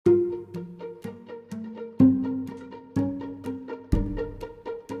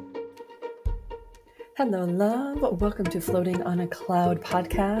Hello, love. Welcome to Floating on a Cloud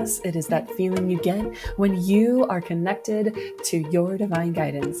podcast. It is that feeling you get when you are connected to your divine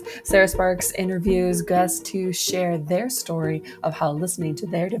guidance. Sarah Sparks interviews guests to share their story of how listening to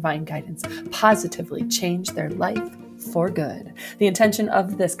their divine guidance positively changed their life for good. The intention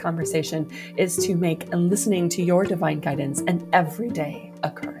of this conversation is to make listening to your divine guidance an everyday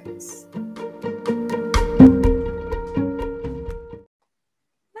occurrence.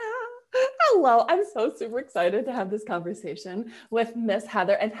 Hello, I'm so super excited to have this conversation with Miss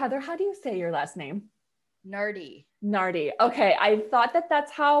Heather. And Heather, how do you say your last name? Nardi. Nardi. Okay, I thought that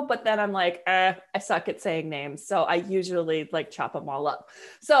that's how, but then I'm like, I suck at saying names. So I usually like chop them all up.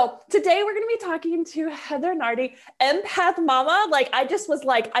 So today we're going to be talking to Heather Nardi, Empath Mama. Like I just was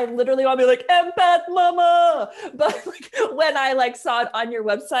like, I literally want to be like Empath Mama. But like, when I like saw it on your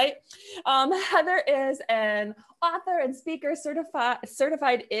website, Heather is an author and speaker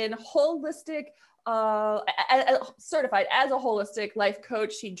certified in holistic certified as a holistic life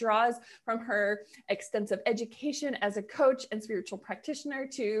coach. She draws from her extensive education as a coach and spiritual practitioner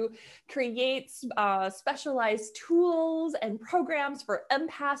to create specialized tools and programs for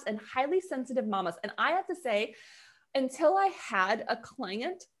empaths and highly sensitive mamas. And I have to say, until I had a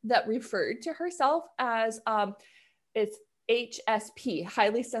client that referred to herself as it's HSP,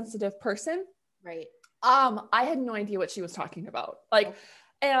 highly sensitive person. Right. I had no idea what she was talking about. Like,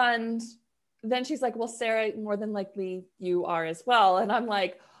 and then she's like, well, Sarah, more than likely you are as well. And I'm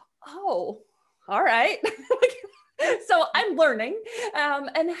like, oh, all right. So I'm learning.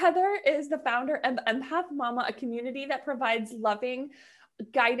 And Heather is the founder of Empath Mama, a community that provides loving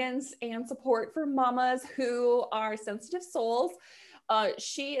guidance and support for mamas who are sensitive souls.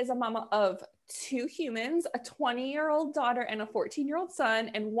 She is a mama of 2 humans, a 20-year-old daughter and a 14-year-old son,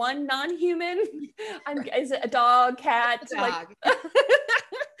 and 1 non-human. Is it a dog, cat? A dog. Like,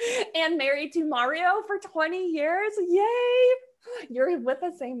 and married to Mario for 20 years. Yay! You're with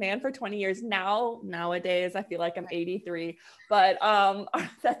the same man for 20 years. Nowadays, I feel like I'm 83, but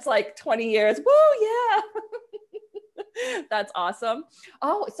that's like 20 years. Woo, yeah. That's awesome.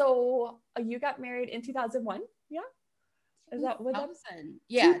 Oh, so you got married in 2001? Yeah. Is that what that was?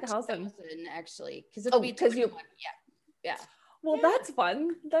 Yeah, 2000 actually, because you. Yeah. Well, that's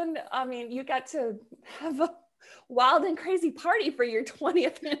fun. Then I mean, you got to have a wild and crazy party for your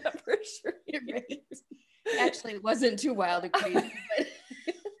 20th anniversary. Actually, it wasn't too wild and crazy. But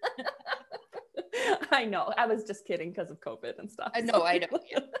I know. I was just kidding because of COVID and stuff. I know.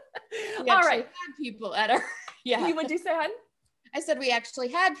 Yeah. All right. Had people at our Would you say, hon? I said we actually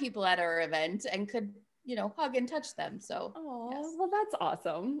had people at our event and could hug and touch them. So, yes. Well, that's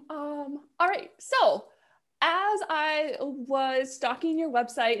awesome. All right. So as I was stalking your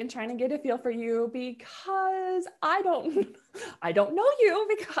website and trying to get a feel for you, because I don't know you,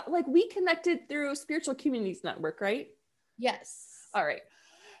 because like we connected through Spiritual Communities Network, right? Yes. All right.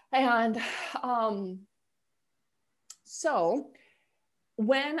 And, so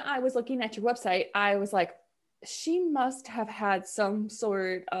when I was looking at your website, I was like, she must have had some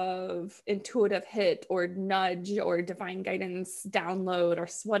sort of intuitive hit or nudge or divine guidance download or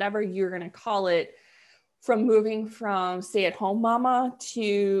whatever you're going to call it, from moving from stay-at-home mama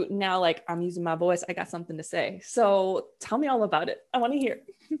to now, like, I'm using my voice. I got something to say. So tell me all about it. I want to hear.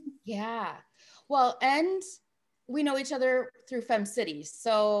 Yeah. Well, and we know each other through Fem City.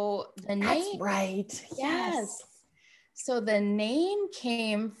 So the name. That's right. Yes. So the name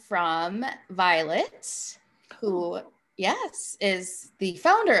came from Violet, who, is the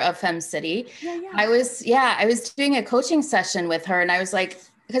founder of Fem City. Yeah. I was doing a coaching session with her, and I was like,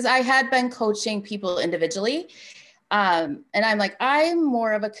 because I had been coaching people individually. And I'm like, I'm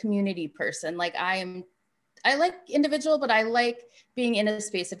more of a community person. Like I like individual, but I like being in a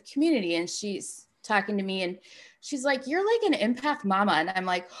space of community. And she's talking to me and she's like, you're like an empath mama. And I'm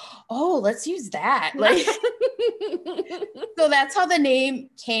like, oh, let's use that. Like, so that's how the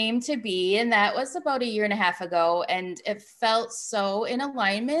name came to be. And that was about 1.5 years ago. And it felt so in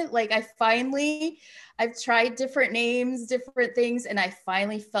alignment. Like I've tried different names, different things, and I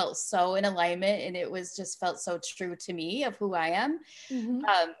finally felt so in alignment, and it was just felt so true to me of who I am. Mm-hmm.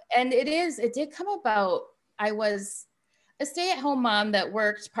 And it did come about. I was a stay-at-home mom that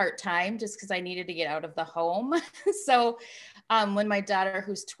worked part-time just because I needed to get out of the home. So when my daughter,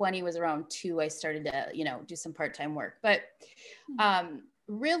 who's 20, was around 2, I started to, do some part-time work. But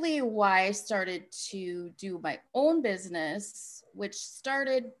really why I started to do my own business, which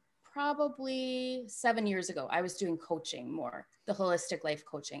started probably 7 years ago. I was doing coaching more, the holistic life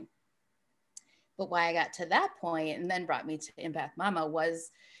coaching. But why I got to that point and then brought me to Empath Mama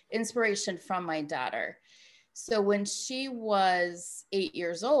was inspiration from my daughter. So when she was 8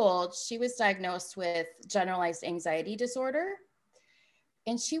 years old, she was diagnosed with generalized anxiety disorder.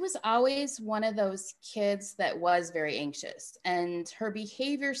 And she was always one of those kids that was very anxious. And her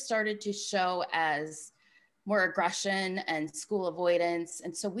behavior started to show as more aggression and school avoidance.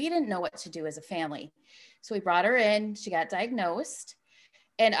 And so we didn't know what to do as a family. So we brought her in, she got diagnosed.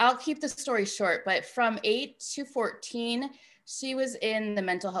 And I'll keep the story short, but from 8 to 14, she was in the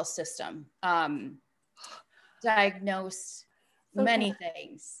mental health system, diagnosed many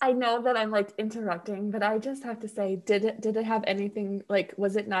things. I know that I'm like interrupting, but I just have to say, did it have anything, like,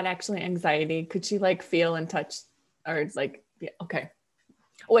 was it not actually anxiety? Could she like feel and touch, or it's like, yeah, okay.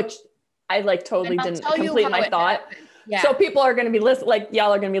 Which I like totally didn't complete my thought. Yeah. So people are going to be listening, like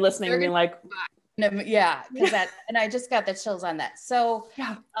y'all are going to be listening and being like, yeah, because that, and I just got the chills on that. So,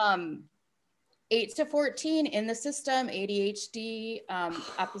 8 to 14 in the system, ADHD,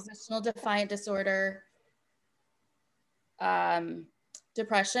 oppositional defiant disorder,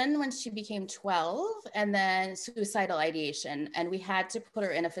 depression when she became 12, and then suicidal ideation. And we had to put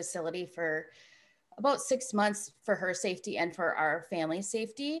her in a facility for about 6 months for her safety and for our family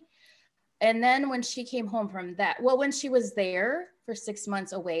safety. And then when she came home from that, well, when she was there for 6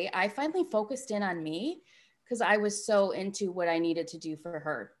 months away, I finally focused in on me because I was so into what I needed to do for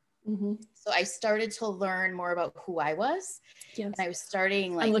her. Mm-hmm. So I started to learn more about who I was. Yes. And I was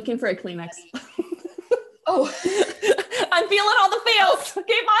starting like— I'm looking for a Kleenex. Oh, I'm feeling all the feels.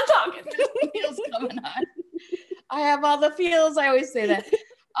 Keep on talking. Feels coming on. I have all the feels. I always say that.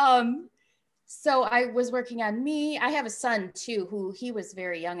 So I was working on me. I have a son too, who he was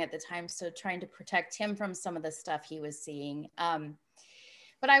very young at the time. So trying to protect him from some of the stuff he was seeing.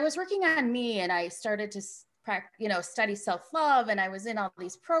 But I was working on me, and I started to study self-love, and I was in all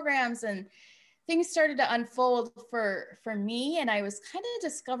these programs, and things started to unfold for me. And I was kind of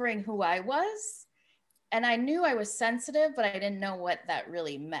discovering who I was. And I knew I was sensitive, but I didn't know what that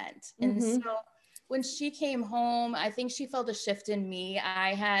really meant. Mm-hmm. And so when she came home, I think she felt a shift in me.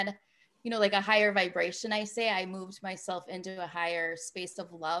 I had, like a higher vibration, I say. I moved myself into a higher space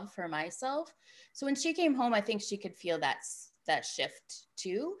of love for myself. So when she came home, I think she could feel that shift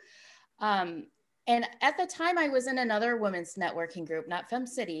too. And at the time, I was in another women's networking group, not Fem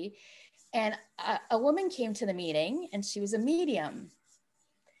City. And a woman came to the meeting, and she was a medium.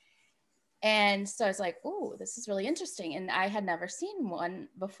 And so I was like, oh, this is really interesting. And I had never seen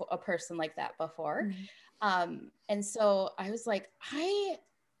a person like that before. Mm-hmm. And so I was like,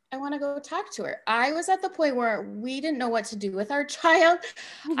 I want to go talk to her. I was at the point where we didn't know what to do with our child.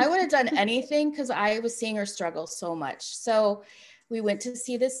 I would have done anything because I was seeing her struggle so much. So we went to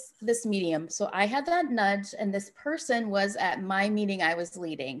see this medium. So I had that nudge, and this person was at my meeting I was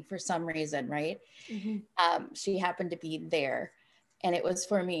leading for some reason, right? Mm-hmm. She happened to be there, and it was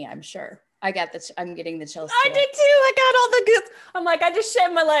for me, I'm sure. I'm getting the chills. I did too. I got all the goods. I'm like, I just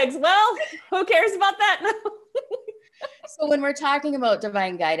shed my legs. Well, who cares about that now? So when we're talking about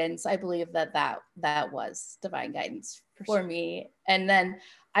divine guidance, I believe that was divine guidance for me. And then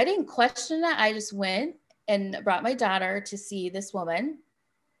I didn't question it. I just went and brought my daughter to see this woman.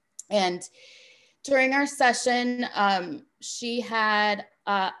 And during our session, she had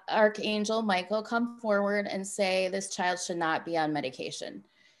Archangel Michael come forward and say, this child should not be on medication,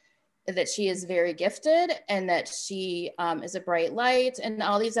 that she is very gifted, and that she is a bright light, and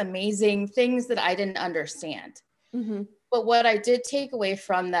all these amazing things that I didn't understand. Mm-hmm. But what I did take away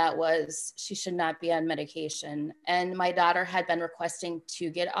from that was she should not be on medication. And my daughter had been requesting to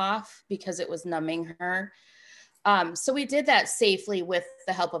get off because it was numbing her. So we did that safely with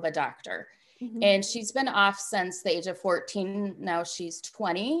the help of a doctor. Mm-hmm. And she's been off since the age of 14. Now she's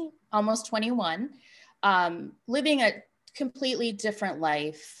 20, almost 21, living a completely different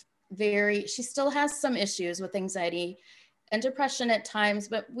life. She still has some issues with anxiety and depression at times,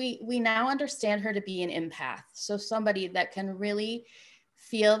 but we now understand her to be an empath. So somebody that can really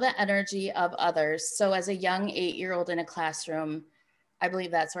feel the energy of others. So as a young 8-year-old in a classroom, I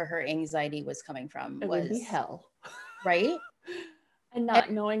believe that's where her anxiety was coming from. It would be hell. Right? And not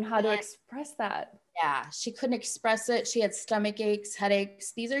knowing how to express that. Yeah, she couldn't express it. She had stomach aches,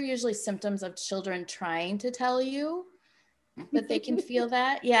 headaches. These are usually symptoms of children trying to tell you that they can feel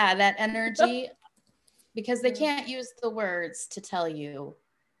that. Yeah, that energy. Because they can't use the words to tell you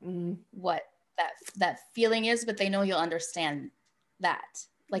what that feeling is, but they know you'll understand that,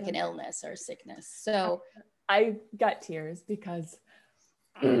 like an illness or sickness. So I got tears because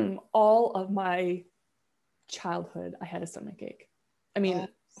all of my childhood, I had a stomach ache. I mean,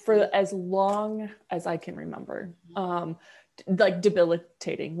 for as long as I can remember, like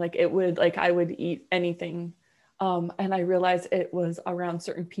debilitating, like I would eat anything. And I realized it was around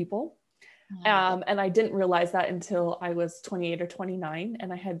certain people. And I didn't realize that until I was 28 or 29,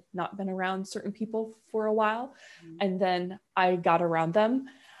 and I had not been around certain people for a while. And then I got around them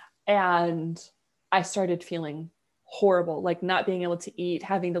and I started feeling horrible, like not being able to eat,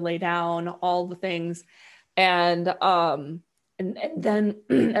 having to lay down, all the things. And then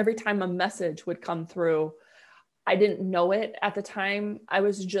every time a message would come through, I didn't know it at the time. I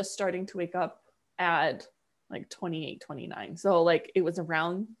was just starting to wake up at like 28, 29. So like it was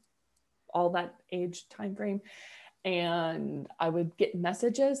around all that age time frame. And I would get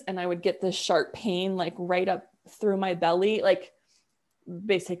messages and I would get this sharp pain like right up through my belly, like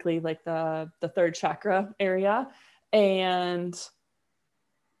basically like the third chakra area. And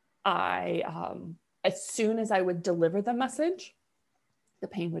I as soon as I would deliver the message, the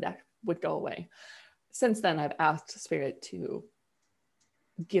pain would go away. Since then, I've asked Spirit to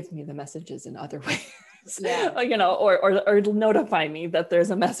give me the messages in other ways. Yeah. You know, or notify me that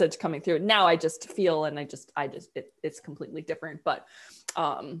there's a message coming through. Now I just feel, and it's completely different, but,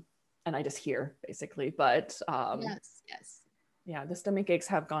 and I just hear basically, but, yes. Yeah, the stomach aches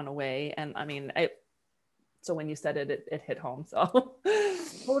have gone away. And I mean, so when you said it, it hit home. So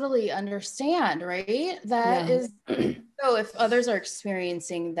totally understand, right? That is, so if others are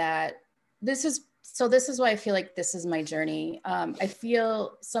experiencing that, this is why I feel like this is my journey. I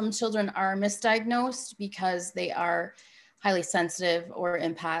feel some children are misdiagnosed because they are highly sensitive or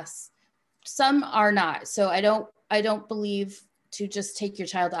empaths. Some are not. So I don't believe to just take your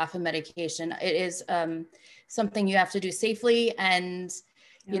child off of medication. It is something you have to do safely, and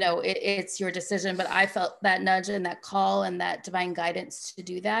you know, it's your decision. But I felt that nudge and that call and that divine guidance to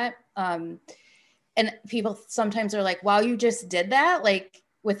do that. And people sometimes are like, wow, you just did that, like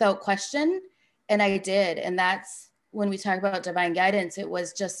without question. And I did. And that's when we talk about divine guidance, it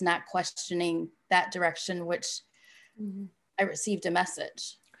was just not questioning that direction, which I received a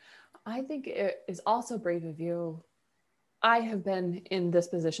message. I think it is also brave of you. I have been in this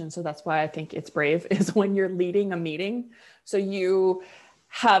position, so that's why I think it's brave, is when you're leading a meeting. So you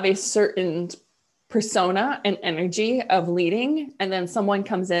have a certain persona and energy of leading, and then someone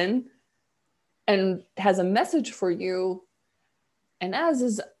comes in and has a message for you. And as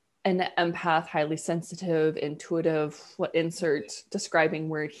is an empath, highly sensitive, intuitive, what insert describing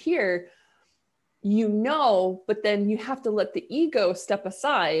word here, you know, but then you have to let the ego step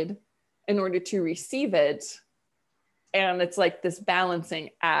aside in order to receive it. And it's like this balancing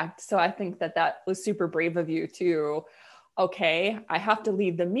act. So I think that was super brave of you to, okay, I have to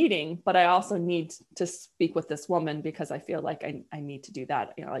leave the meeting, but I also need to speak with this woman because I feel like I need to do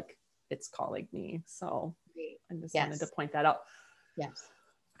that. You know, like it's calling me. So I just wanted to point that out. Yes.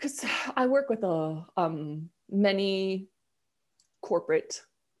 Because I work with many corporate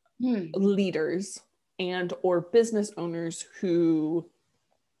leaders and or business owners who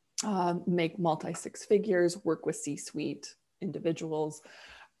make multi-six figures, work with C-suite individuals.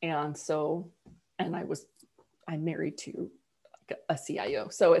 And I'm married to a CIO.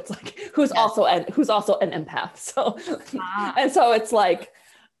 So it's like, who's also an empath. So, and so it's like,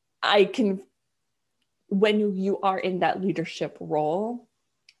 when you are in that leadership role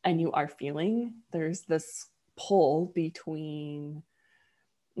and you are feeling, there's this pull between,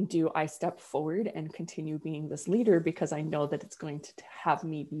 do I step forward and continue being this leader because I know that it's going to have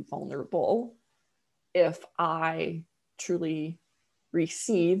me be vulnerable if I truly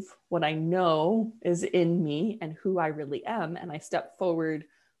receive what I know is in me and who I really am, and I step forward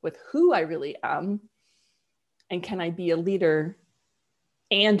with who I really am, and can I be a leader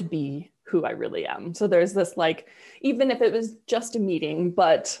and be who I really am? So there's this, like, even if it was just a meeting,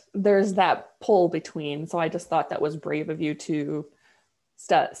 but there's that pull between. So I just thought that was brave of you to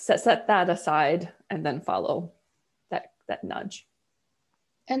set that aside and then follow that nudge.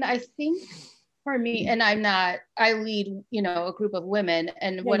 And I think for me, and I lead, you know, a group of women,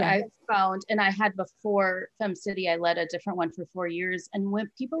 and what I found, and I had before Fem City, I led a different one for 4 years. And when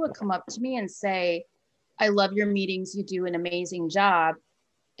people would come up to me and say, I love your meetings, you do an amazing job.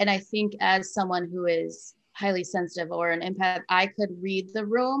 And I think as someone who is highly sensitive or an empath, I could read the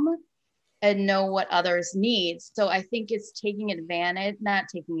room and know what others need. So I think it's not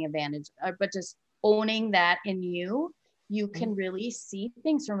taking advantage, but just owning that in you. You can really see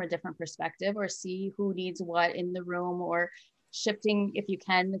things from a different perspective, or see who needs what in the room, or shifting, if you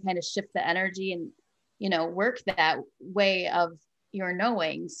can, kind of shift the energy and, you know, work that way of your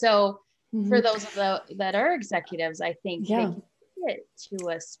knowing. So for those that are executives, I think they can get to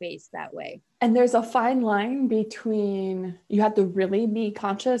a space that way. And there's a fine line between, you have to really be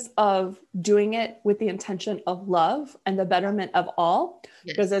conscious of doing it with the intention of love and the betterment of all,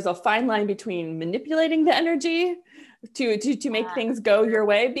 because there's a fine line between manipulating the energy to make things go your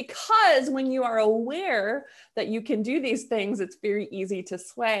way, because when you are aware that you can do these things, it's very easy to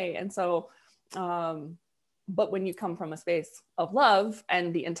sway. And so, but when you come from a space of love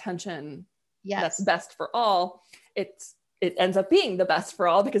and the intention that's best for all, it ends up being the best for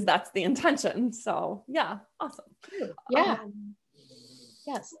all, because that's the intention. So yeah, awesome. Yeah.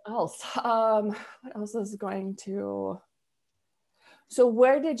 Yes. What else is going to, so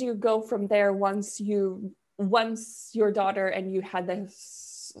where did you go from there once your daughter and you had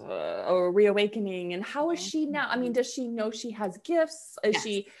this reawakening, and how is she now? I mean, does she know she has gifts? Is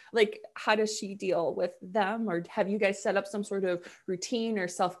she like, how does she deal with them? Or have you guys set up some sort of routine or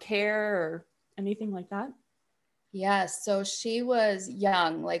self-care or anything like that? Yeah. So she was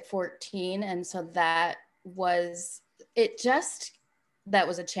young, like 14. And so that was a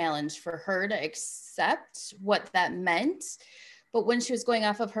challenge for her to accept what that meant. But when she was going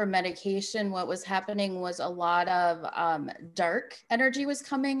off of her medication, what was happening was a lot of dark energy was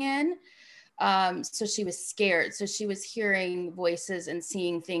coming in. So she was scared. So she was hearing voices and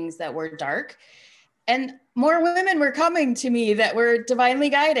seeing things that were dark. And more women were coming to me that were divinely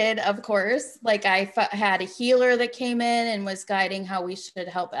guided, of course. Like I had a healer that came in and was guiding how we should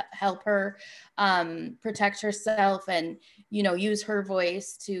help her protect herself and, use her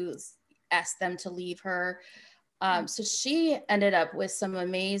voice to ask them to leave her. So she ended up with some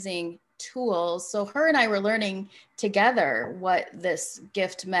amazing tools. So her and I were learning together what this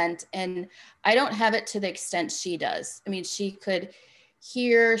gift meant. And I don't have it to the extent she does. I mean, she could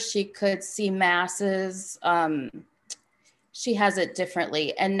hear, she could see masses. She has it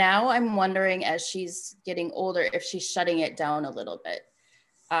differently. And now I'm wondering, as she's getting older, if she's shutting it down a little bit,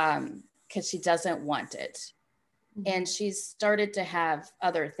 because she doesn't want it. And she's started to have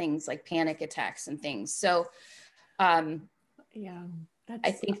other things like panic attacks and things. So I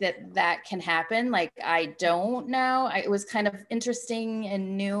think that can happen. Like, I don't know. It was kind of interesting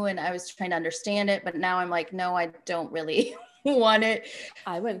and new, and I was trying to understand it, but now I'm like, no, I don't really want it.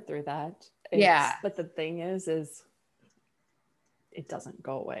 I went through that. But the thing is it doesn't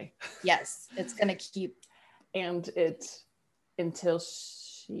go away. Yes. It's going to keep. And until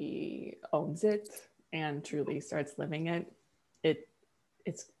she owns it and truly starts living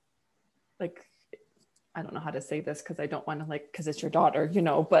it's like, I don't know how to say this because I don't want to, like, because it's your daughter,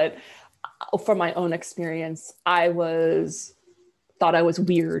 but from my own experience, thought I was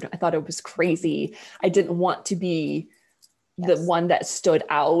weird. I thought it was crazy. I didn't want to be the one that stood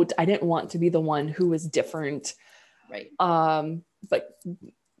out. I didn't want to be the one who was different. Right. But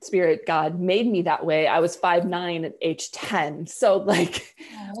Spirit God made me that way. I was 5'9" at age 10. So like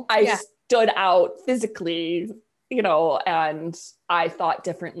I stood out physically, and I thought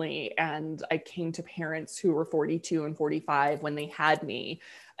differently. And I came to parents who were 42 and 45 when they had me.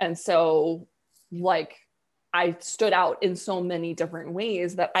 And so like I stood out in so many different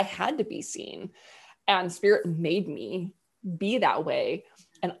ways that I had to be seen, and Spirit made me be that way.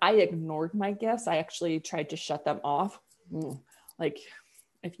 And I ignored my gifts. I actually tried to shut them off. Like,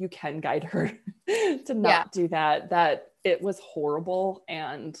 if you can guide her to not do that it was horrible.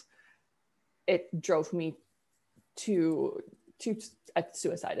 And it drove me to a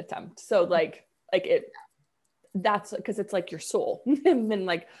suicide attempt. So like that's because it's like your soul and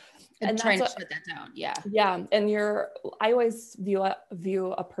like, and trying to shut that down. Yeah. And I always view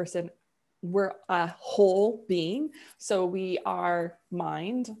a person, we're a whole being. So we are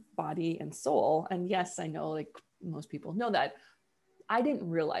mind, body, and soul. And yes, I know like most people know that. I didn't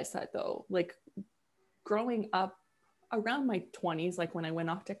realize that though. Like growing up around my 20s, like when I went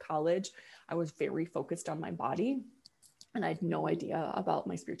off to college, I was very focused on my body. And I had no idea about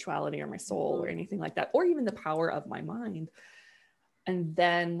my spirituality or my soul or anything like that, or even the power of my mind. And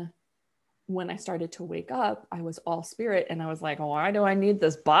then when I started to wake up, I was all spirit. And I was like, why do I need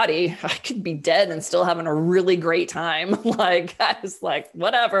this body? I could be dead and still having a really great time. Like, I was like,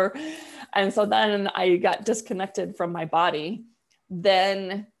 whatever. And so then I got disconnected from my body.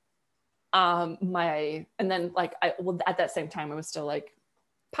 Then at that same time, I was still like,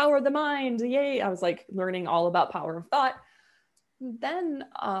 power of the mind, yay. I was like learning all about power of thought. Then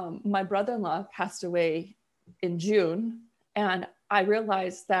my brother-in-law passed away in June. And I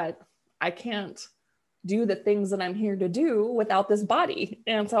realized that I can't do the things that I'm here to do without this body.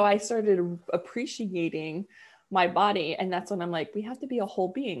 And so I started appreciating my body. And that's when I'm like, we have to be a whole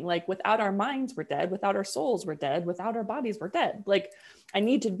being. Like without our minds, we're dead. Without our souls, we're dead. Without our bodies, we're dead. Like I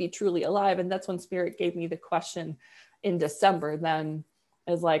need to be truly alive. And that's when Spirit gave me the question in December then,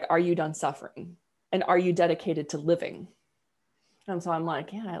 is like, are you done suffering? And are you dedicated to living? And so I'm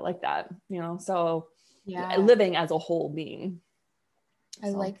like, yeah, I like that, so living as a whole being. I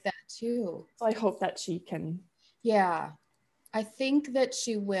like that too. So I hope that she can Yeah, I think that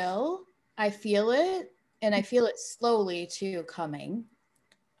she will. I feel it, and I feel it slowly too coming.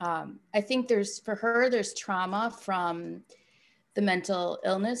 I think for her, there's trauma from the mental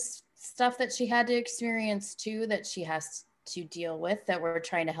illness stuff that she had to experience too, that she has to deal with, that we're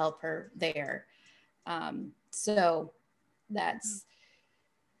trying to help her there. So that's,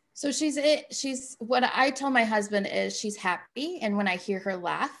 so she's, what I tell my husband is she's happy. And when I hear her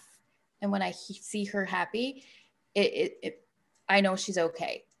laugh and when I see her happy, I know she's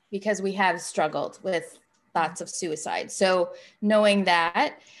okay, because we have struggled with thoughts of suicide. So knowing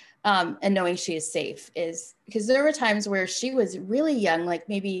that, and knowing she is safe, is because there were times where she was really young, like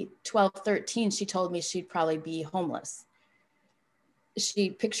maybe 12, 13, she told me she'd probably be homeless.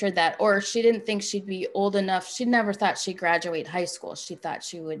 She pictured that, or she didn't think she'd be old enough. She never thought she'd graduate high school. She thought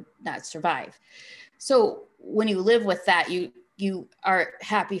she would not survive. So when you live with that, you are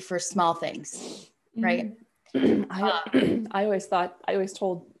happy for small things, right? I always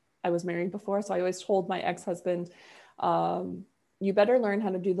told, I was married before, so I always told my ex-husband, you better learn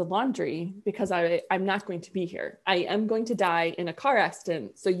how to do the laundry, because I'm not going to be here. I am going to die in a car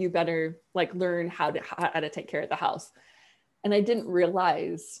accident. So you better like learn how to take care of the house. And I didn't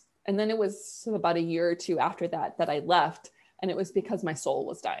realize. And then it was about a year or two after that I left, and it was because my soul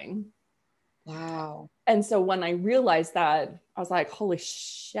was dying. Wow. And so when I realized that, I was like, holy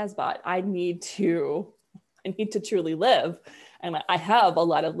shazbot, I need to truly live. And I have a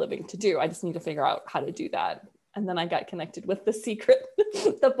lot of living to do. I just need to figure out how to do that. And then I got connected with The Secret,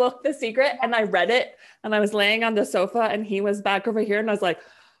 the book, The Secret. And I read it, and I was laying on the sofa and he was back over here. And I was like,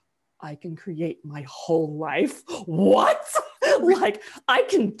 I can create my whole life. What? Like, I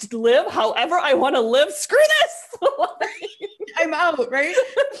can live however I want to live. Screw this. I'm out, right?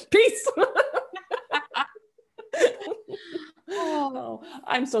 Peace. Oh,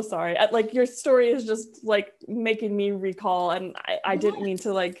 I'm so sorry. Like, your story is just like making me recall, and I didn't mean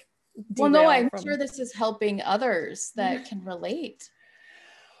to like. Well, no, I'm sure this is helping others that can relate.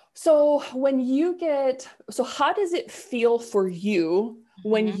 So how does it feel for you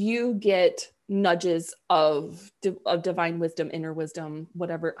when you get nudges of divine wisdom, inner wisdom,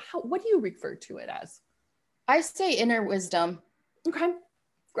 whatever? What do you refer to it as? I say inner wisdom. Okay.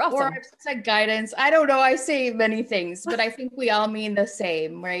 Awesome. Or I say guidance. I don't know. I say many things, but I think we all mean the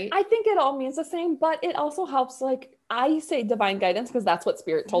same, right? I think it all means the same, but it also helps. Like, I say divine guidance because that's what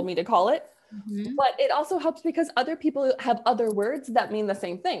Spirit told me to call it. But it also helps because other people have other words that mean the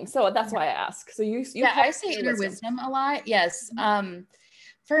same thing. So that's why I ask. So you I say inner wisdom a lot. Yes.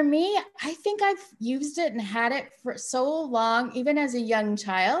 For me, I think I've used it and had it for so long, even as a young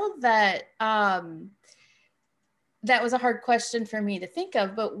child, that that was a hard question for me to think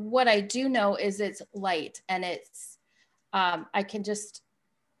of. But what I do know is it's light, and it's I can just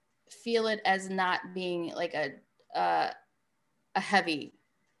feel it as not being like a heavy,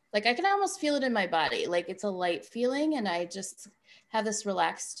 like I can almost feel it in my body. Like it's a light feeling, and I just have this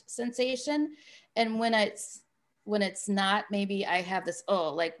relaxed sensation. And when it's not, maybe I have this,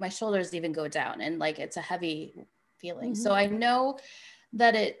 like my shoulders even go down, and like it's a heavy feeling. So I know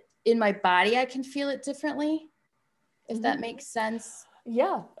that in my body, I can feel it differently, if that makes sense.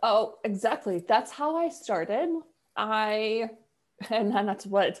 Yeah. Oh, exactly. That's how I started. And that's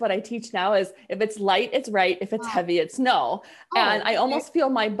what I teach now is, if it's light, it's right. If it's heavy, it's no. And I almost feel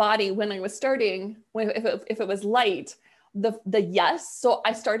my body when I was starting, if it was light, the yes. So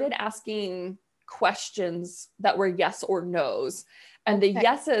I started asking questions that were yes or no's. And the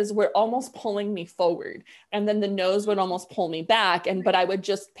yeses were almost pulling me forward. And then the no's would almost pull me back. But I would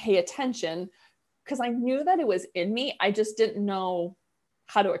just pay attention, because I knew that it was in me. I just didn't know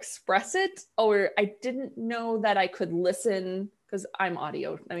how to express it, or I didn't know that I could listen, because I'm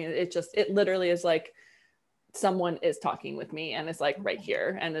audio. I mean, it literally is like someone is talking with me, and it's like right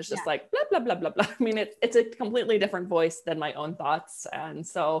here, and it's just like blah, blah, blah, blah, blah. I mean, it's a completely different voice than my own thoughts. And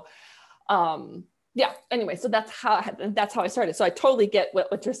so, anyway, so that's how I started. So I totally get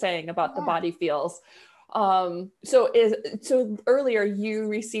what you're saying about the body feels. So earlier you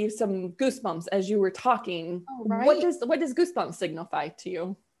received some goosebumps as you were talking. Right. What does goosebumps signify to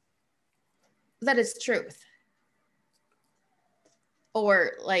you? That is truth.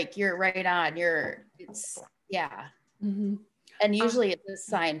 Or like you're right on, And usually it's a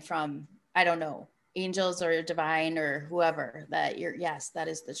sign from, I don't know, angels or divine or whoever, that that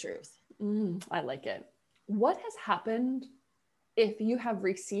is the truth. I like it. What has happened if you have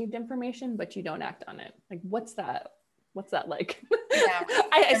received information but you don't act on it? Like, what's that like? Yeah.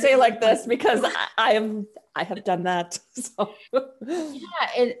 I say like this because I have done that. So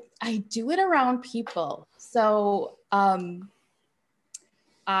I do it around people. So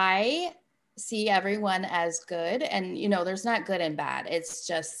I see everyone as good, and there's not good and bad. It's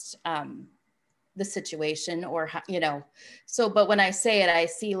just the situation, or so, but when I say it, I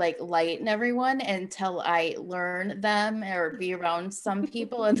see like light in everyone until I learn them or be around some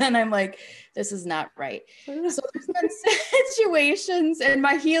people, and then I'm like, this is not right. So there's been situations, and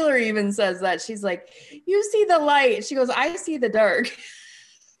my healer even says that. She's like, you see the light. She goes, I see the dark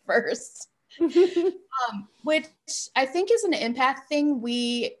first. Which I think is an empath thing.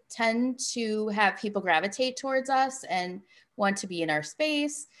 We tend to have people gravitate towards us and want to be in our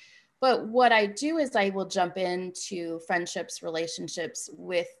space. But what I do is I will jump into friendships, relationships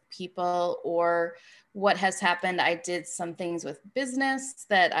with people, or what has happened. I did some things with business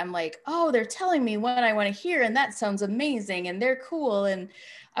that I'm like, oh, they're telling me what I want to hear. And that sounds amazing. And they're cool. And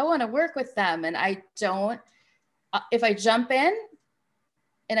I want to work with them. And I don't, if I jump in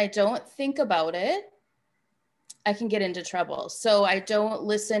and I don't think about it, I can get into trouble. So I don't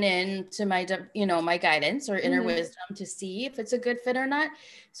listen in to my, my guidance or inner wisdom to see if it's a good fit or not.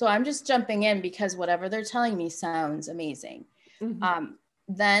 So I'm just jumping in because whatever they're telling me sounds amazing.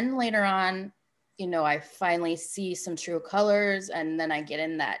 Then later on, I finally see some true colors, and then I get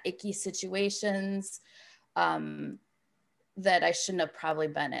in that icky situations that I shouldn't have probably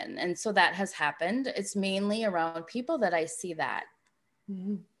been in. And so that has happened. It's mainly around people that I see that.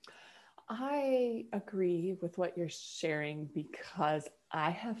 I agree with what you're sharing, because I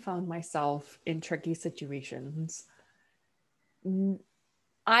have found myself in tricky situations.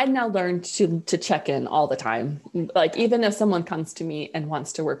 I now learned to check in all the time. Like, even if someone comes to me and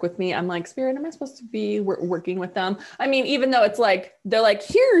wants to work with me, I'm like, Spirit, am I supposed to be working with them? I mean, even though it's like, they're like,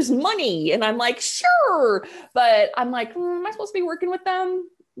 here's money. And I'm like, sure. But I'm like, am I supposed to be working with them?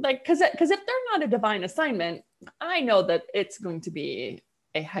 Like, cause if they're not a divine assignment, I know that it's going to be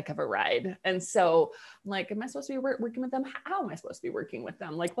a heck of a ride. And so I'm like, am I supposed to be working with them? How am I supposed to be working with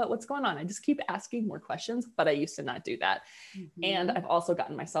them? Like, what's going on? I just keep asking more questions, but I used to not do that. And I've also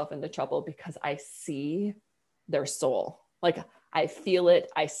gotten myself into trouble because I see their soul. Like, I feel it,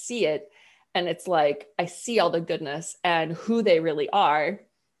 I see it. And it's like, I see all the goodness and who they really are.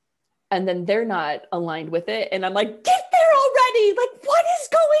 And then they're not aligned with it. And I'm like, get there already. Like, what is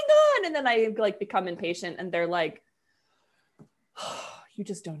going on? And then I like become impatient, and they're like, oh, you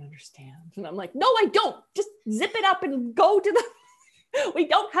just don't understand. And I'm like, no, I don't. Just zip it up and go to the, we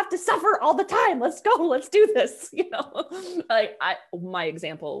don't have to suffer all the time. Let's go. Let's do this. Like, my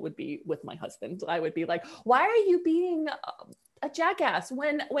example would be with my husband. I would be like, why are you being a jackass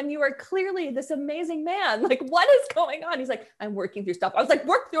when you are clearly this amazing man? Like, what is going on? He's like, I'm working through stuff. I was like,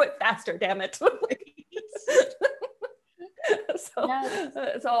 work through it faster, damn it. So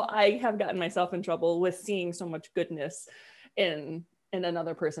I have gotten myself in trouble with seeing so much goodness in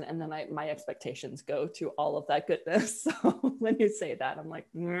another person, and then my expectations go to all of that goodness. So when you say that, I'm like,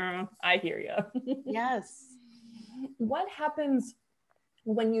 I hear you. Yes. What happens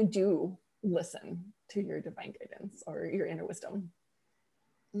when you do listen to your divine guidance or your inner wisdom?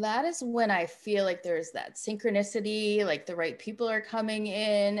 That is when I feel like there's that synchronicity, like the right people are coming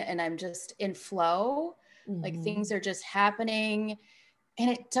in, and I'm just in flow. Like, things are just happening, and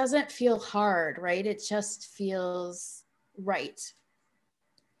it doesn't feel hard, right? It just feels right.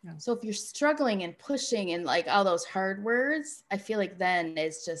 Yeah. So if you're struggling and pushing and like all those hard words, I feel like then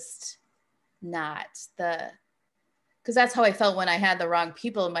it's just not because that's how I felt when I had the wrong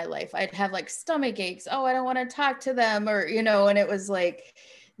people in my life. I'd have like stomach aches. Oh, I don't want to talk to them, or, and it was like,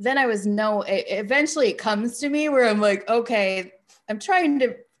 then eventually it comes to me where I'm like, okay, I'm trying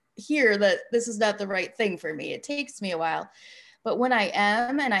to hear that this is not the right thing for me. It takes me a while. But when I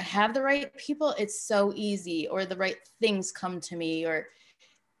am and I have the right people, it's so easy, or the right things come to me, or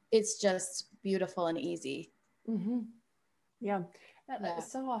it's just beautiful and easy. Yeah.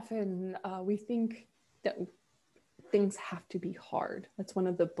 So often we think that things have to be hard. That's one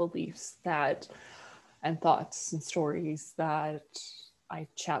of the beliefs and thoughts and stories that I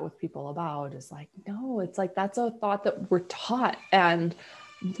chat with people about, is like, no, it's like, that's a thought that we're taught. And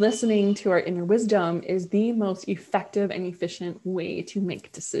listening to our inner wisdom is the most effective and efficient way to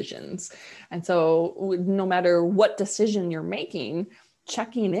make decisions. And so no matter what decision you're making,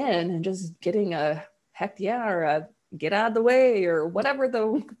 checking in and just getting a heck yeah, or a get out of the way, or whatever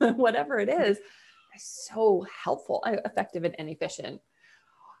whatever it is so helpful, effective, and efficient.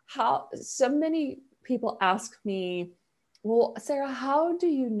 So many people ask me, well, Sarah, how do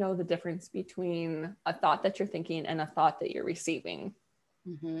you know the difference between a thought that you're thinking and a thought that you're receiving?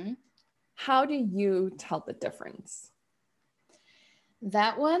 How do you tell the difference?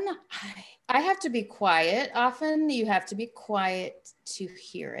 That one, I have to be quiet. Often you have to be quiet to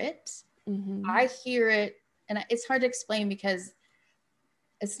hear it. I hear it, and it's hard to explain because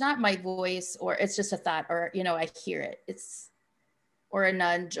it's not my voice, or it's just a thought, or, you know, I hear it. It's, or a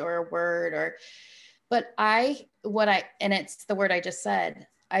nudge or a word, or, but and it's the word I just said.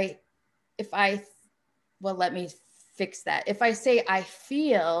 Well, let me fix that. If I say I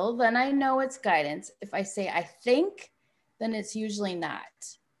feel, then I know it's guidance. If I say I think, then it's usually not.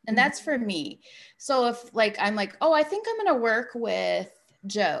 And that's for me. So if like, I'm like, oh, I think I'm going to work with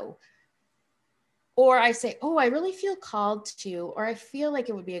Joe. Or I say, oh, I really feel called to, or I feel like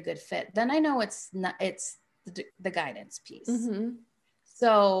it would be a good fit. Then I know it's not, it's the guidance piece. Mm-hmm.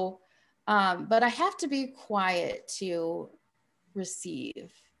 So, but I have to be quiet to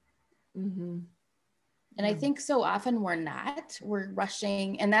receive. Mm-hmm. And I think so often we're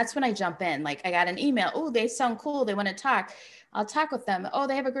rushing. And that's when I jump in. Like I got an email. Oh, they sound cool. They want to talk. I'll talk with them. Oh,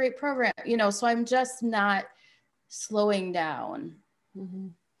 they have a great program. You know, so I'm just not slowing down. Mm-hmm.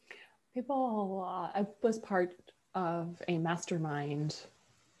 I was part of a mastermind,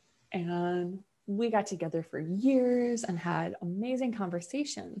 and we got together for years and had amazing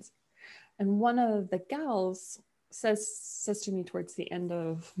conversations. And one of the gals says to me towards the end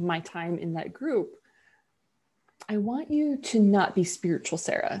of my time in that group, I want you to not be spiritual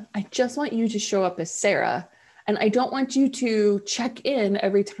Sarah. I just want you to show up as Sarah. And I don't want you to check in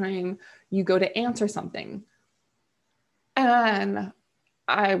every time you go to answer something. And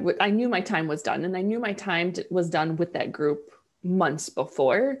I knew my time was done, and I knew my time was done with that group months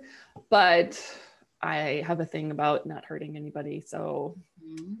before, but I have a thing about not hurting anybody. So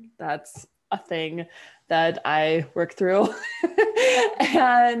that's a thing that I work through.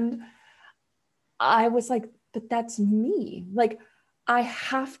 And I was like, but that's me. Like, I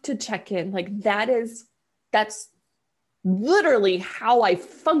have to check in. Like, that's literally how I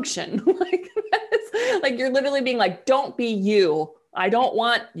function. Like you're literally being like, don't be you. I don't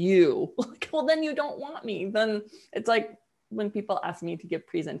want you. Like, well, then you don't want me. Then it's like when people ask me to give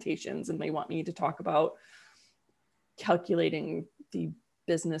presentations and they want me to talk about calculating the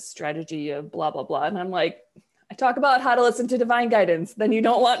business strategy of blah, blah, blah. And I'm like, I talk about how to listen to divine guidance. Then you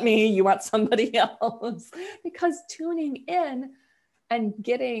don't want me. You want somebody else. Because tuning in and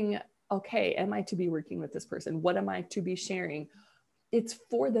getting, okay, am I to be working with this person? What am I to be sharing? It's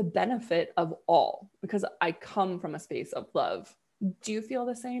for the benefit of all, because I come from a space of love. Do you feel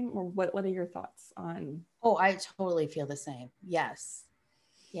the same, or what are your thoughts on? Oh, I totally feel the same. Yes.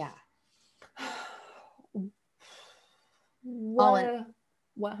 Yeah. What,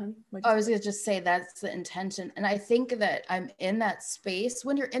 hon? I was going to just say that's the intention. And I think that I'm in that space.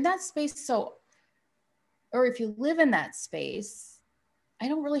 When you're in that space, or if you live in that space, I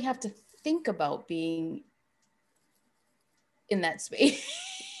don't really have to think about being in that space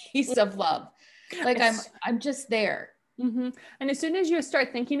of love. Like I'm just there. Mm-hmm. And as soon as you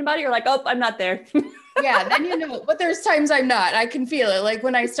start thinking about it, you're like, oh, I'm not there. Yeah, then you know, but there's times I'm not. I can feel it. Like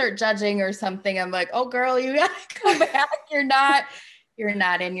when I start judging or something, I'm like, oh girl, you gotta come back. You're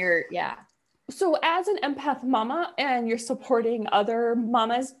not in your, yeah. So as an empath mama, and you're supporting other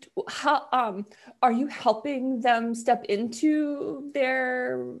mamas, how are you helping them step into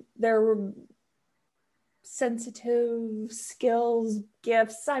their sensitive skills,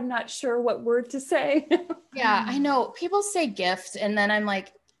 gifts? I'm not sure what word to say. Yeah, I know people say gift, and then I'm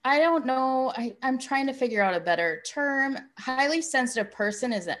like, I don't know. I'm trying to figure out a better term. Highly sensitive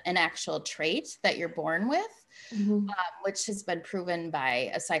person is an actual trait that you're born with, which has been proven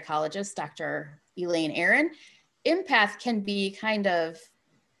by a psychologist, Dr. Elaine Aron. Empath can be kind of,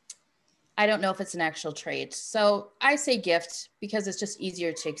 I don't know if it's an actual trait. So I say gift because it's just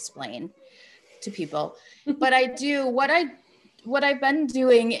easier to explain to people. But I do, what I've been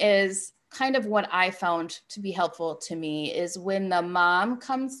doing is kind of what I found to be helpful to me is when the mom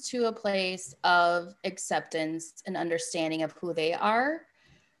comes to a place of acceptance and understanding of who they are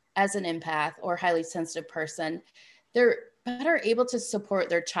as an empath or highly sensitive person, they're better able to support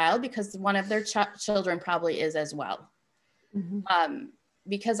their child because one of their children probably is as well.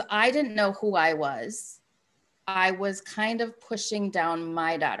 Because I didn't know who I was kind of pushing down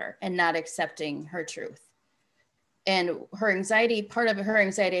my daughter and not accepting her truth. And her anxiety, part of her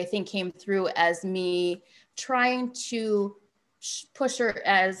anxiety, I think, came through as me trying to push her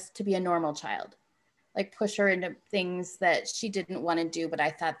as to be a normal child, like push her into things that she didn't want to do, but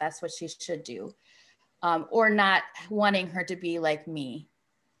I thought that's what she should do, or not wanting her to be like me.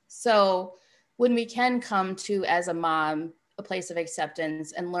 So when we can come to, as a mom, a place of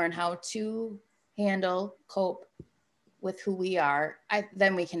acceptance and learn how to handle, cope with who we are,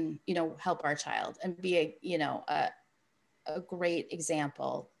 then we can, help our child and be a great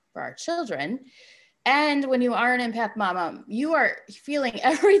example for our children. And when you are an empath mama, you are feeling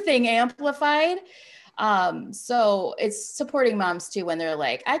everything amplified. So it's supporting moms too when they're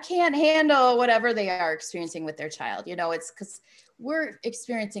like, I can't handle whatever they are experiencing with their child. You know, it's because we're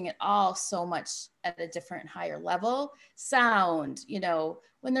experiencing it all so much at a different higher level. Sound, you know,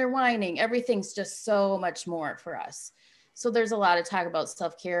 when they're whining, everything's just so much more for us. So there's a lot of talk about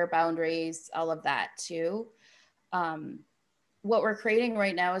self-care, boundaries, all of that too. What we're creating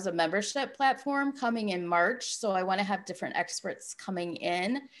right now is a membership platform coming in March. So I want to have different experts coming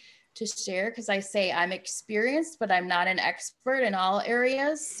in to share, because I say I'm experienced, but I'm not an expert in all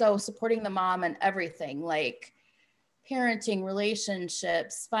areas. So supporting the mom and everything, like parenting,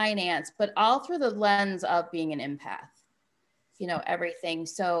 relationships, finance, but all through the lens of being an empath, you know, everything.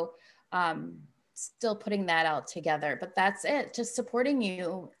 So still putting that out together, but that's it, just supporting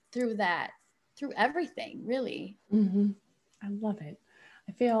you through that, through everything, really. Mm-hmm. I love it.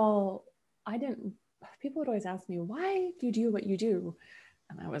 People would always ask me, why do you do what you do?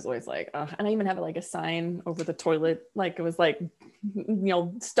 And I was always like, and I even have like a sign over the toilet. Like it was like,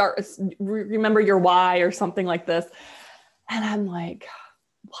 remember your why or something like this. And I'm like,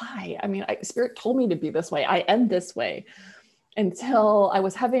 why? I mean, Spirit told me to be this way. I am this way. Until I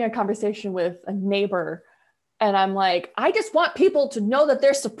was having a conversation with a neighbor, and I'm like, I just want people to know that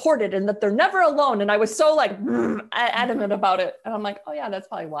they're supported and that they're never alone. And I was so like adamant about it. And I'm like, oh yeah, that's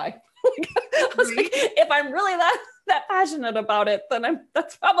probably why. I was like, if I'm really that passionate about it, then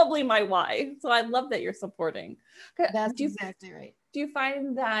that's probably my why. So I love that you're supporting. That's exactly right. Do you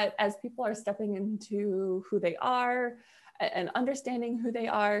find that as people are stepping into who they are and understanding who they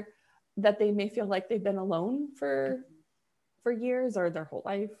are, that they may feel like they've been alone for years or their whole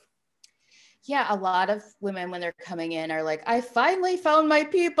life? Yeah, a lot of women when they're coming in are like, I finally found my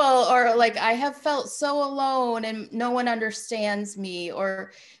people, or like, I have felt so alone and no one understands me,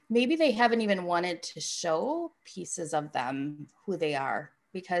 or maybe they haven't even wanted to show pieces of them, who they are,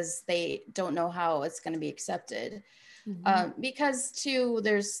 because they don't know how it's going to be accepted. Because too,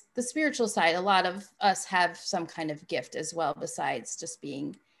 there's the spiritual side. A lot of us have some kind of gift as well, besides just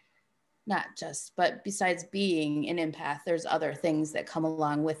being but besides being an empath, there's other things that come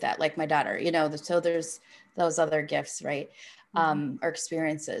along with that, like my daughter, you know, so there's those other gifts, right? Or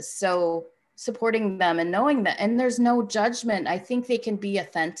experiences. So supporting them and knowing that, and there's no judgment. I think they can be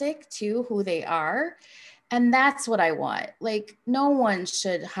authentic to who they are. And that's what I want. Like, no one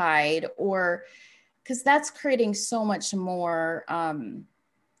should hide, or because that's creating so much more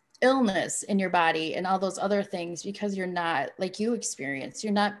illness in your body and all those other things, because you're not, like you experience,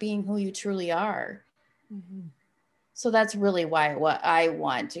 you're not being who you truly are. So that's really what I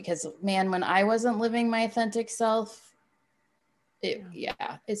want, because man, when I wasn't living my authentic self,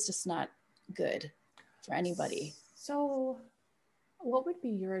 it's just not good for anybody. So what would be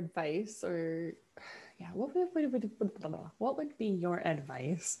your advice, or what would be your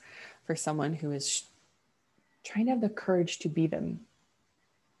advice for someone who is trying to have the courage to be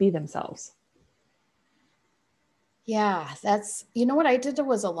themselves? Yeah, that's, you know, what I did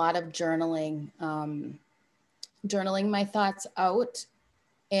was a lot of journaling my thoughts out.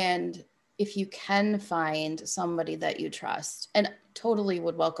 And if you can find somebody that you trust, and totally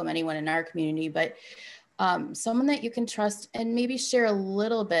would welcome anyone in our community, but someone that you can trust, and maybe share a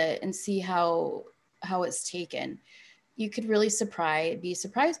little bit and see how it's taken, you could really be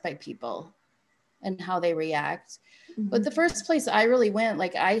surprised by people and how they react. But the first place I really went,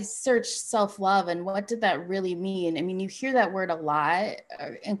 like, I searched self-love and what did that really mean? I mean, you hear that word a lot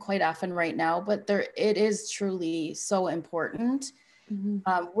and quite often right now, but it is truly so important.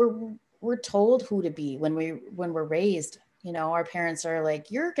 We're told who to be when we're raised. You know, our parents are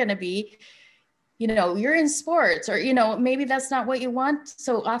like, you're going to be, you know, you're in sports, or, you know, maybe that's not what you want.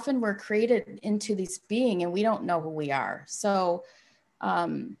 So often we're created into this being and we don't know who we are. So,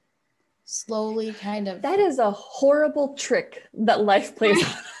 slowly kind of. That is a horrible trick that life plays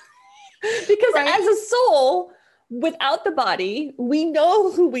on. Because as a soul, without the body, we know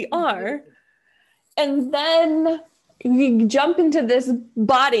who we are. And then we jump into this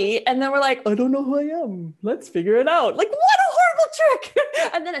body and then we're like, I don't know who I am. Let's figure it out. Like, what a horrible trick.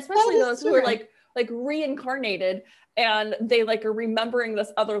 And then especially those who are like reincarnated and they like are remembering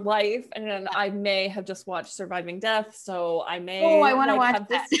this other life. And then I may have just watched Surviving Death. So I may I want to watch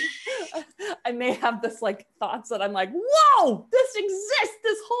this. I may have this like thoughts that I'm like, whoa, this exists,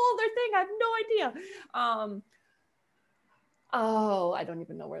 this whole other thing. I have no idea. I don't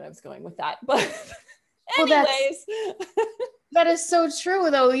even know where I was going with that, but anyways. That is so true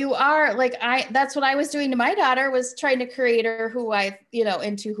though. You are like, that's what I was doing to my daughter, was trying to create her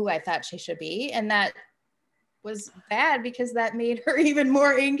into who I thought she should be. And that was bad because that made her even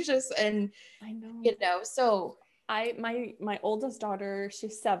more anxious. And I know, so my oldest daughter,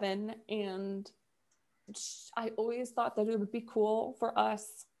 she's 7, and I always thought that it would be cool for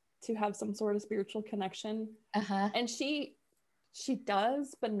us to have some sort of spiritual connection. And she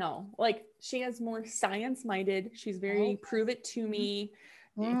does, but no, like she is more science minded. She's very prove it to me.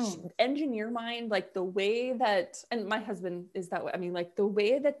 Engineer mind, like the way that, and my husband is that way. I mean, like the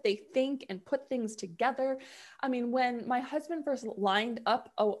way that they think and put things together. I mean, when my husband first lined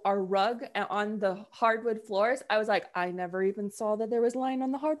up our rug on the hardwood floors, I was like, I never even saw that there was line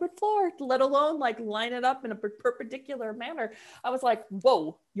on the hardwood floor, let alone like line it up in a perpendicular manner. I was like,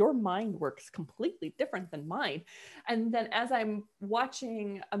 whoa, your mind works completely different than mine. And then as I'm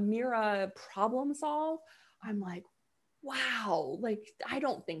watching Amira problem solve, I'm like, wow, like I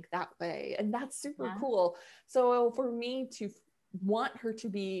don't think that way. And that's super cool. So for me to want her to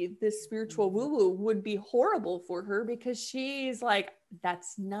be this spiritual woo-woo would be horrible for her, because she's like,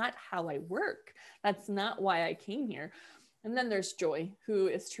 that's not how I work. That's not why I came here. And then there's Joy, who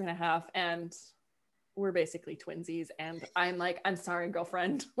is 2.5, and we're basically twinsies. And I'm like, I'm sorry,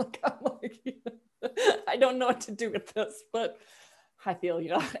 girlfriend. Like, I'm like, I don't know what to do with this, but I feel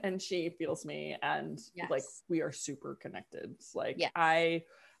you, and she feels me, and like we are super connected. Like I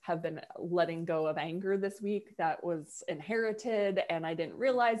have been letting go of anger this week that was inherited, and I didn't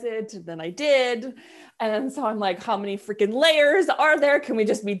realize it, and then I did. And so I'm like, how many freaking layers are there? Can we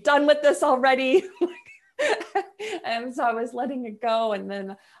just be done with this already? And so I was letting it go, and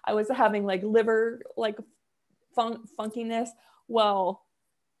then I was having like liver like funkiness. Well,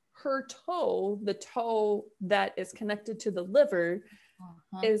 her toe, the toe that is connected to the liver,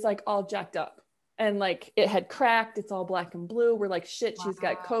 is like all jacked up, and like it had cracked. It's all black and blue. We're like, shit, she's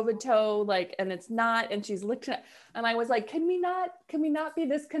got COVID toe, like, and it's not. And she's looking at, and I was like, can we not be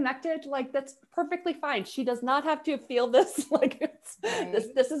this connected? Like, that's perfectly fine. She does not have to feel this. Like, it's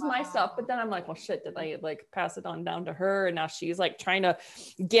this is my stuff. But then I'm like, well, shit, did I like pass it on down to her? And now she's like trying to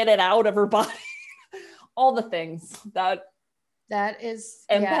get it out of her body. All the things that is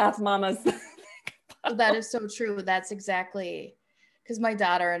empath mamas. That is so true. That's exactly, because my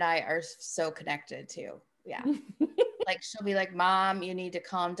daughter and I are so connected too. Yeah. Like she'll be like, Mom, you need to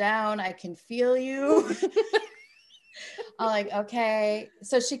calm down. I can feel you. I'm like, okay.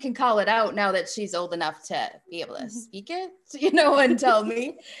 So she can call it out now that she's old enough to be able to speak it, and tell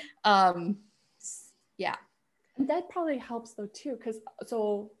me. Yeah. And that probably helps though too, because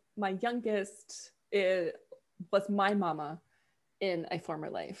so my youngest was my mama in a former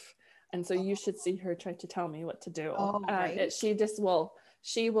life. And so you should see her try to tell me what to do.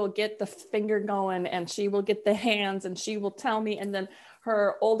 She will get the finger going, and she will get the hands, and she will tell me. And then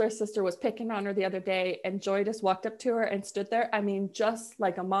her older sister was picking on her the other day, and Joy just walked up to her and stood there. I mean, just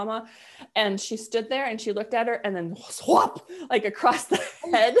like a mama. And she stood there and she looked at her, and then swap, like across the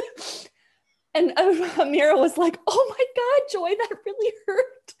head. And Amira was like, oh my God, Joy, that really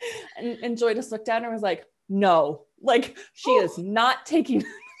hurt. And Joy just looked at her and was like, no, like she is not taking.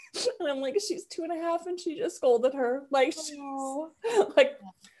 And I'm like, she's 2.5, and she just scolded her. Like, like,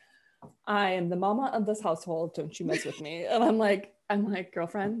 I am the mama of this household. Don't you mess with me. And I'm like,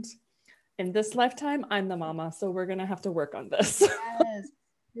 girlfriend, in this lifetime, I'm the mama. So we're going to have to work on this.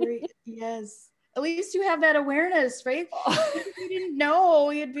 Yes. At least you have that awareness, right? If you didn't know,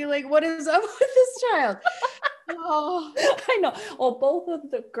 you'd be like, what is up with this child? I know. Well, both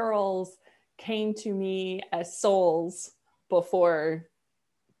of the girls came to me as souls before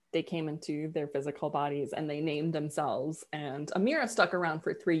they came into their physical bodies, and they named themselves. And Amira stuck around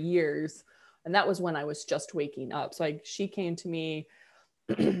for 3 years. And that was when I was just waking up. So she came to me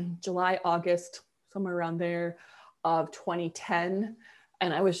July, August, somewhere around there of 2010.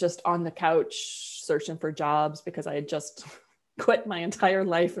 And I was just on the couch searching for jobs, because I had just quit my entire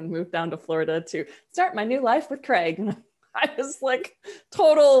life and moved down to Florida to start my new life with Craig. And I was like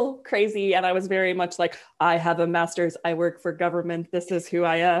total crazy. And I was very much like, I have a master's, I work for government. This is who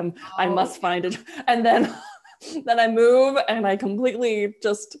I am. I must find it. And then I move, and I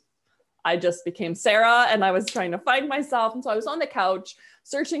just became Sarah, and I was trying to find myself. And so I was on the couch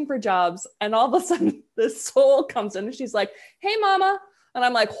searching for jobs, and all of a sudden this soul comes in, and she's like, hey mama. And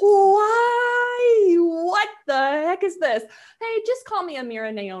I'm like, why? What the heck is this? Hey, just call me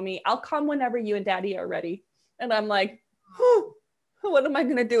Amira Naomi. I'll come whenever you and daddy are ready. And I'm like, what am I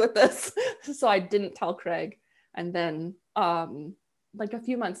going to do with this? So I didn't tell Craig. And then like a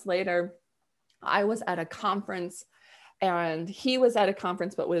few months later, I was at a conference, and he was at a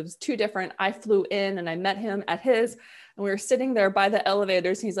conference, but it was two different. I flew in, and I met him at his, and we were sitting there by the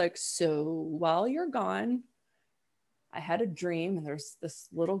elevators. He's like, so while you're gone, I had a dream, and there's this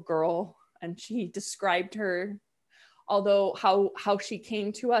little girl, and she described her, although how she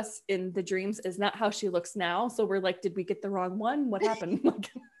came to us in the dreams is not how she looks now. So we're like, did we get the wrong one? What happened?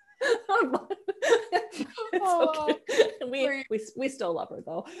 It's okay. We still love her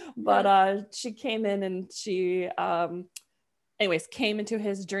though. But she came in and she anyways came into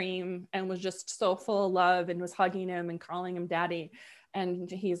his dream and was just so full of love and was hugging him and calling him daddy. And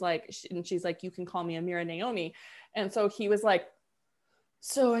she's like, you can call me Amira Naomi. And so he was like,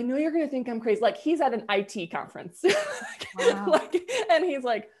 so I know you're going to think I'm crazy. Like he's at an IT conference. Wow. And he's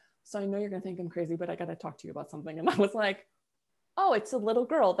like, so I know you're going to think I'm crazy, but I got to talk to you about something. And I was like, oh, it's a little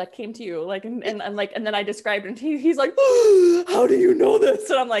girl that came to you. Like, and then I described it and he's like, oh, how do you know this?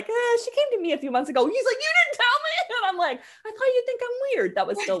 And I'm like, she came to me a few months ago. He's like, you didn't tell me. And I'm like, I thought you'd think I'm weird. That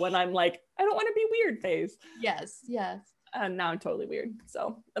was still when I'm like, I don't want to be weird phase. Yes. And now I'm totally weird.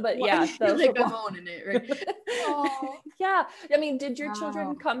 So, but well, yeah. So, like I'm owning it, right? Oh. Yeah. I mean, did your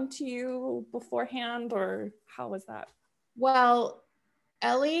children come to you beforehand or how was that? Well,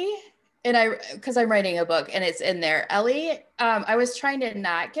 Ellie, and because I'm writing a book and it's in there, Ellie, I was trying to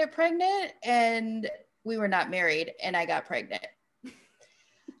not get pregnant and we were not married and I got pregnant.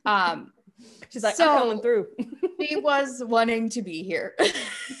 She's like, I'm coming through. She was wanting to be here.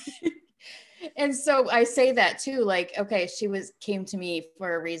 And so I say that too, like, okay, came to me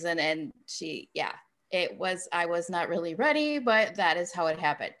for a reason and I was not really ready, but that is how it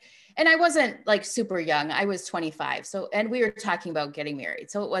happened. And I wasn't like super young. I was 25. So, and we were talking about getting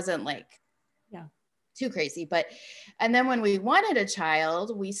married. So it wasn't like, too crazy. And then when we wanted a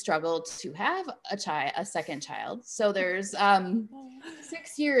child, we struggled to have a second child. So there's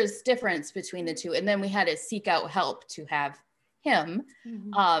 6 years difference between the two. And then we had to seek out help to have him.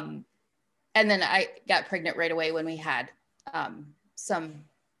 Mm-hmm. And then I got pregnant right away when we had some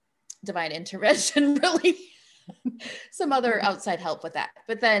divine intervention, really, some other outside help with that.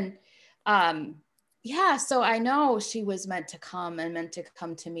 But then, so I know she was meant to come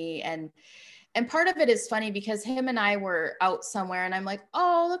to me. And part of it is funny because him and I were out somewhere and I'm like,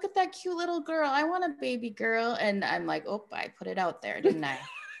 oh, look at that cute little girl. I want a baby girl. And I'm like, oh, I put it out there, didn't I?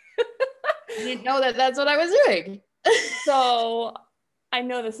 I didn't know that that's what I was doing. So I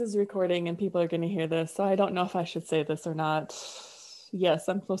know this is recording and people are going to hear this. So I don't know if I should say this or not. Yes,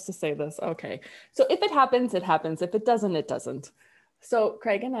 I'm supposed to say this. Okay. So if it happens, it happens. If it doesn't, it doesn't. So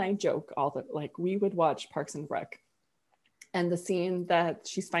Craig and I joke we would watch Parks and Rec. And the scene that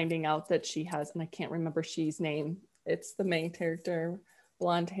she's finding out that she has, and I can't remember she's name. It's the main character,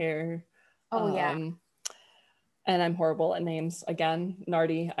 blonde hair. Oh, yeah. And I'm horrible at names. Again,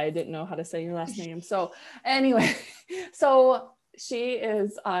 Nardi, I didn't know how to say your last name. So anyway, so she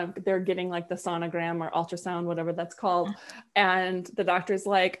is, they're getting like the sonogram or ultrasound, whatever that's called. And the doctor's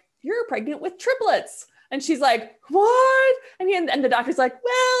like, you're pregnant with triplets. And she's like, what? And the doctor's like,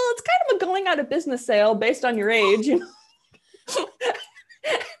 well, it's kind of a going out of business sale based on your age, you know?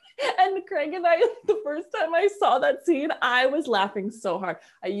 And Craig and I, the first time I saw that scene, I was laughing so hard.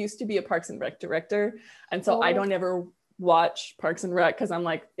 I used to be a Parks and Rec director. And so I don't ever watch Parks and Rec because I'm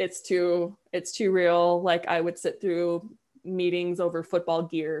like, it's too real. Like I would sit through meetings over football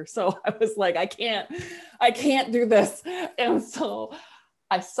gear. So I was like, I can't do this. And so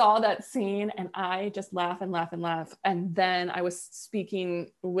I saw that scene and I just laugh and laugh and laugh. And then I was speaking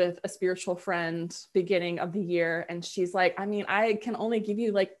with a spiritual friend beginning of the year. And she's like, I mean, I can only give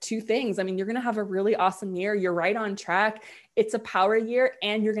you like 2 things. I mean, you're going to have a really awesome year. You're right on track. It's a power year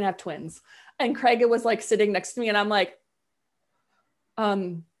and you're going to have twins. And Craig was like sitting next to me and I'm like,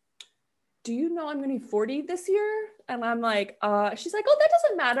 do you know I'm going to be 40 this year? And I'm like, she's like, oh, that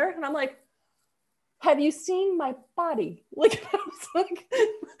doesn't matter. And I'm like, have you seen my body? Like, I was like,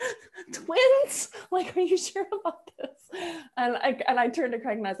 twins? Like, are you sure about this? And I turned to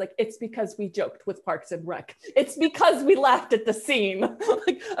Craig and I was like, it's because we joked with Parks and Rec. It's because we laughed at the scene.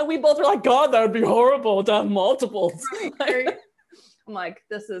 Like, and we both were like, God, that would be horrible to have multiples. Right. Like, I'm like,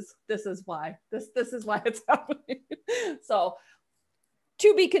 this is why. This is why it's happening. So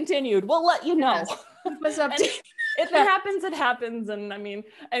to be continued. We'll let you know. What's up? If it happens, it happens. And I mean,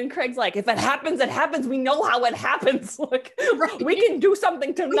 and Craig's like, if it happens, it happens. We know how it happens. Like, right. We can do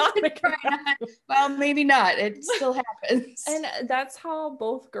something to not make it happen. Well, maybe not. It still happens. And that's how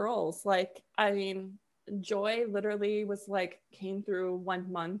both girls, like, I mean, Joy literally was like, came through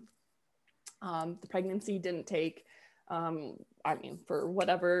 1 month. The pregnancy didn't take, I mean, for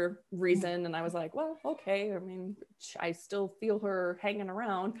whatever reason. And I was like, well, okay. I mean, I still feel her hanging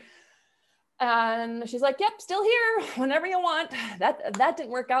around. And she's like, yep, still here whenever you want. That didn't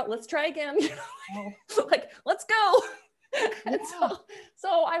work out. Let's try again. Like, let's go. And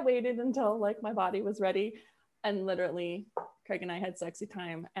so I waited until like my body was ready. And literally Craig and I had sexy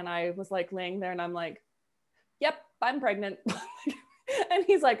time. And I was like laying there and I'm like, yep, I'm pregnant. And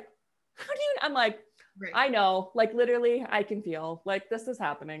he's like, how do you, I'm like, Right. I know, like literally I can feel like this is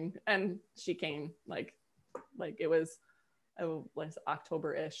happening. And she came like it was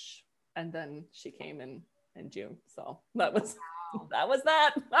October-ish. And then she came in June. So that was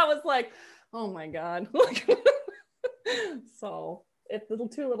that. I was like, oh my God. So if the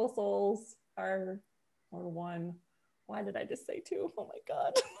two little souls are one, why did I just say two? Oh my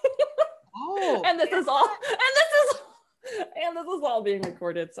God. Oh, and this is all being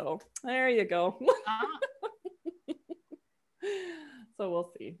recorded. So there you go. So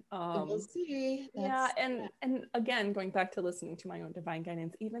we'll see. We'll see. Yeah. And again, going back to listening to my own divine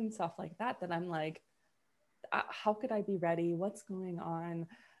guidance, even stuff like that I'm like, how could I be ready? What's going on?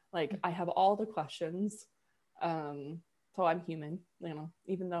 Like, I have all the questions. So I'm human, you know,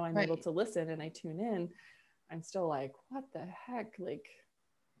 even though I'm able to listen and I tune in, I'm still like, what the heck? Like,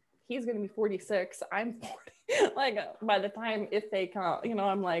 he's going to be 46. I'm 40. Like, by the time, if they come, you know,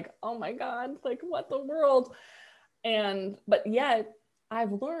 I'm like, oh my God, like, what the world? But yet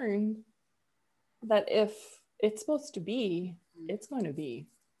I've learned that if it's supposed to be, it's going to be.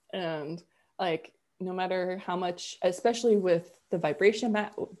 And like, no matter how much, especially with the vibration I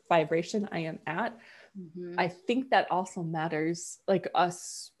am at, I think that also matters, like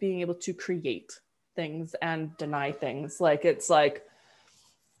us being able to create things and deny things. Like, it's like,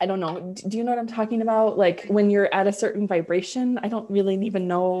 I don't know. Do you know what I'm talking about? Like when you're at a certain vibration, I don't really even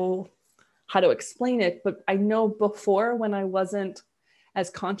know how to explain it, but I know before, when I wasn't as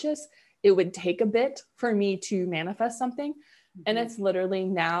conscious, it would take a bit for me to manifest something. And it's literally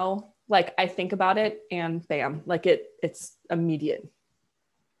now, like I think about it and bam, like it's immediate.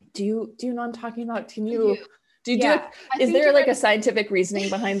 Do you know what I'm talking about? Can you do it? Is there like a scientific reasoning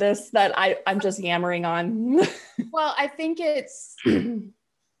behind this that I'm just yammering on? Well, I think it's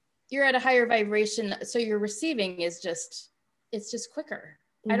you're at a higher vibration, so your receiving is just quicker.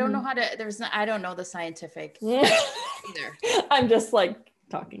 I don't know how to, I don't know the scientific either. I'm just like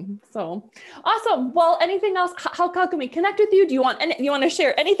talking. So awesome. Well, anything else? How can we connect with you? Do you want to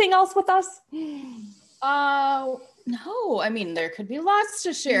share anything else with us? No, I mean, there could be lots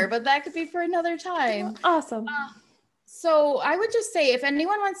to share, but that could be for another time. Awesome. So I would just say, if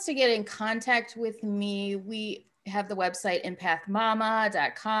anyone wants to get in contact with me, we have the website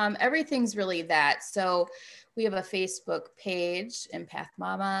empathmama.com. Everything's really that. So we have a Facebook page, Empath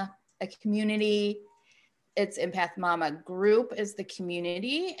Mama, a community. It's Empath Mama Group is the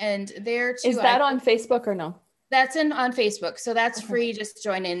community. And there too. Is that on Facebook or no? That's on Facebook. So that's free. Just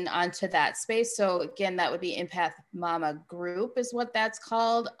join in onto that space. So again, that would be Empath Mama Group is what that's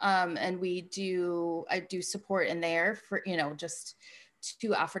called. And I do support in there for, just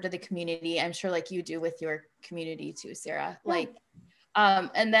to offer to the community. I'm sure like you do with your community too, Sarah. Yeah.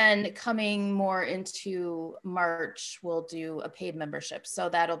 And then coming more into March, we'll do a paid membership. So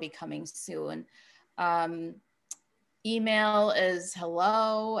that'll be coming soon. Email is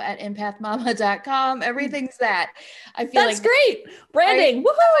hello@empathmama.com. Everything's that. I feel that's like great branding.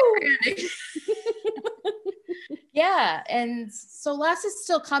 Woohoo! Yeah. And so lots is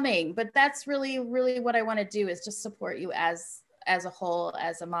still coming, but that's really, really what I want to do is just support you as a whole,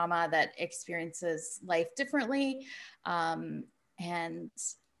 as a mama that experiences life differently.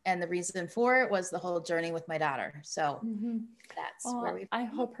 And the reason for it was the whole journey with my daughter. So that's where I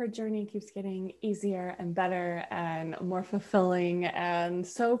hope her journey keeps getting easier and better and more fulfilling. And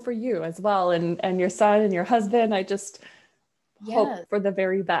so for you as well, and your son and your husband, I just hope for the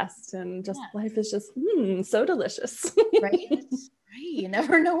very best. And just life is just so delicious. Right? You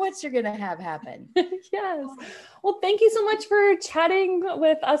never know what you're going to have happen. Yes. Well, thank you so much for chatting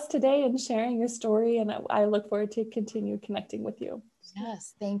with us today and sharing your story. And I look forward to continue connecting with you.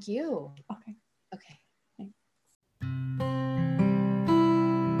 Yes. Thank you. Okay. Thanks.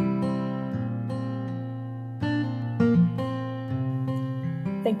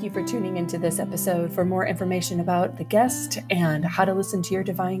 Thank you for tuning into this episode. For more information about the guest and how to listen to your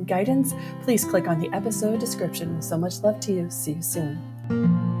divine guidance, please click on the episode description. So much love to you. See you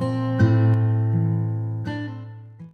soon.